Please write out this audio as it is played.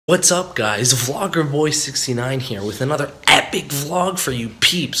What's up guys, VloggerBoy69 here with another epic vlog for you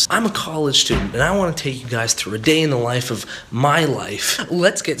peeps. I'm a college student and I want to take you guys through a day in the life of my life.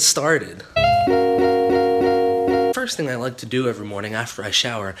 Let's get started. First thing I like to do every morning after I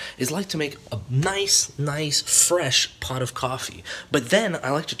shower is like to make a nice, fresh pot of coffee. But then I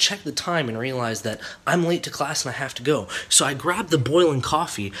like to check the time and realize that I'm late to class and I have to go. So I grab the boiling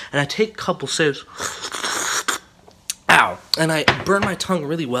coffee and I take a couple sips. Ow! And I burn my tongue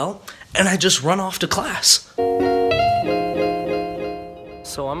really well, and I just run off to class.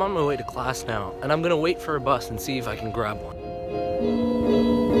 So I'm on my way to class now, and I'm gonna wait for a bus and see if I can grab one.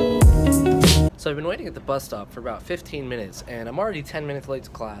 So I've been waiting at the bus stop for about 15 minutes, and I'm already 10 minutes late to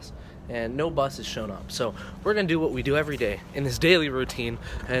class, and no bus has shown up. So we're gonna do what we do every day in this daily routine,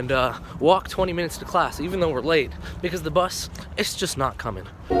 and walk 20 minutes to class, even though we're late, because the bus, it's just not coming.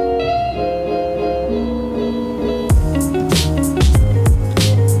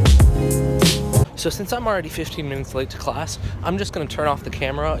 So since I'm already 15 minutes late to class, I'm just gonna turn off the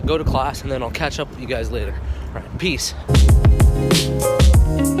camera, go to class, and then I'll catch up with you guys later. All right, peace.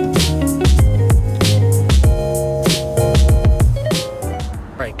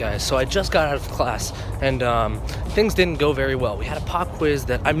 Alright guys, so I just got out of class and things didn't go very well. We had a pop quiz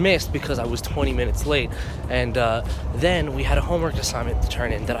that I missed because I was 20 minutes late, and then we had a homework assignment to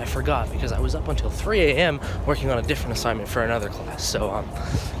turn in that I forgot because I was up until 3 a.m. working on a different assignment for another class. So,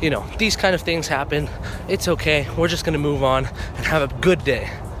 you know, these kind of things happen. It's okay. We're just gonna move on and have a good day.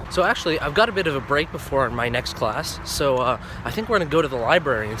 So actually, I've got a bit of a break before my next class, so I think we're gonna go to the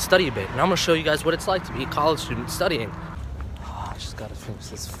library and study a bit, and I'm gonna show you guys what it's like to be a college student studying. I just gotta finish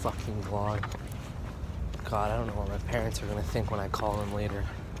this fucking vlog. God, I don't know what my parents are gonna think when I call them later.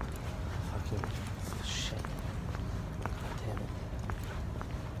 Fucking shit. Damn it.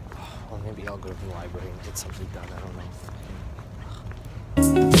 Well, maybe I'll go to the library and get something done. I don't know.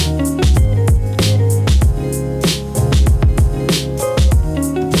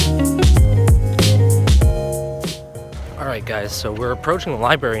 Alright guys, so we're approaching the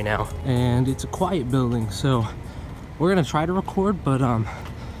library now, and it's a quiet building, so we're gonna try to record, but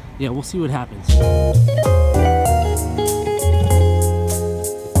yeah, we'll see what happens.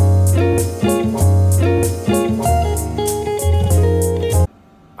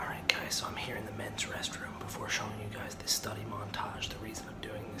 Alright guys, so I'm here in the men's restroom before showing you guys this study montage. The reason I'm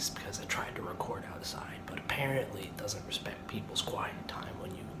doing this is because I tried to record outside, but apparently it doesn't respect people's quiet time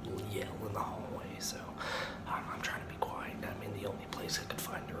when you yell in the hallway, so I'm trying to be quiet. I'm in the only place I could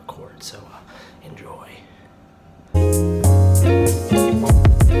find to record, so enjoy.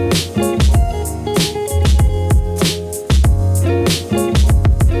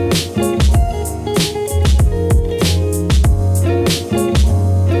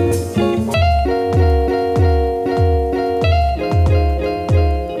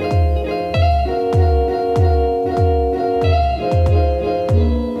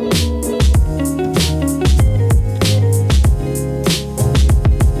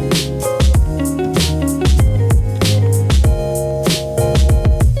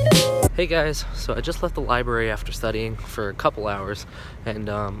 Hey guys, so I just left the library after studying for a couple hours, and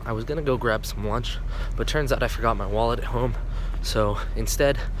I was gonna go grab some lunch, but turns out I forgot my wallet at home. So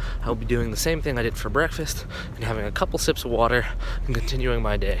instead, I'll be doing the same thing I did for breakfast and having a couple sips of water and continuing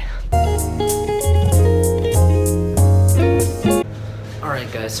my day.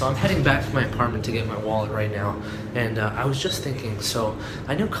 Alright guys, so I'm heading back to my apartment to get my wallet right now, and I was just thinking, so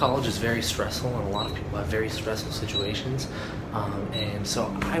I know college is very stressful and a lot of people have very stressful situations, and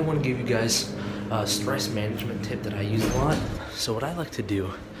so I want to give you guys a stress management tip that I use a lot. So what I like to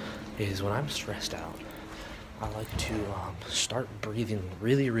do is when I'm stressed out, I like to start breathing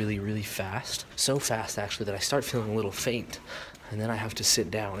really fast. So fast actually that I start feeling a little faint. And then I have to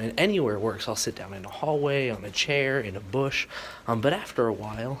sit down. And anywhere works. I'll sit down in a hallway, on a chair, in a bush. But after a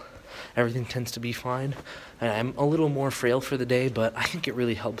while, everything tends to be fine. And I'm a little more frail for the day, but I think it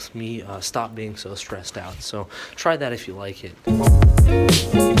really helps me stop being so stressed out. So try that if you like it.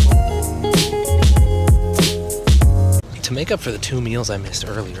 To make up for the 2 meals I missed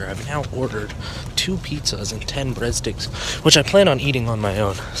earlier, I've now ordered 2 pizzas and 10 breadsticks, which I plan on eating on my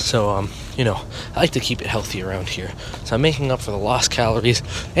own. So, you know, I like to keep it healthy around here. So I'm making up for the lost calories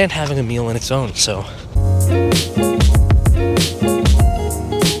and having a meal on its own, so.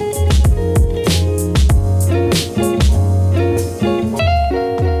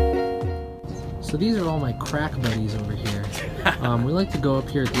 So these are all my crack buddies over here. We like to go up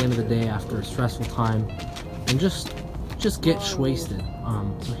here at the end of the day after a stressful time and just get wasted.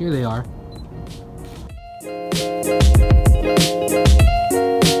 So here they are.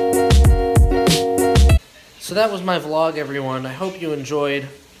 So that was my vlog, everyone. I hope you enjoyed.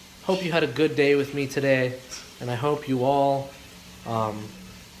 hope you had a good day with me today, and I hope you all,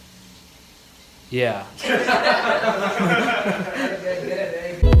 yeah.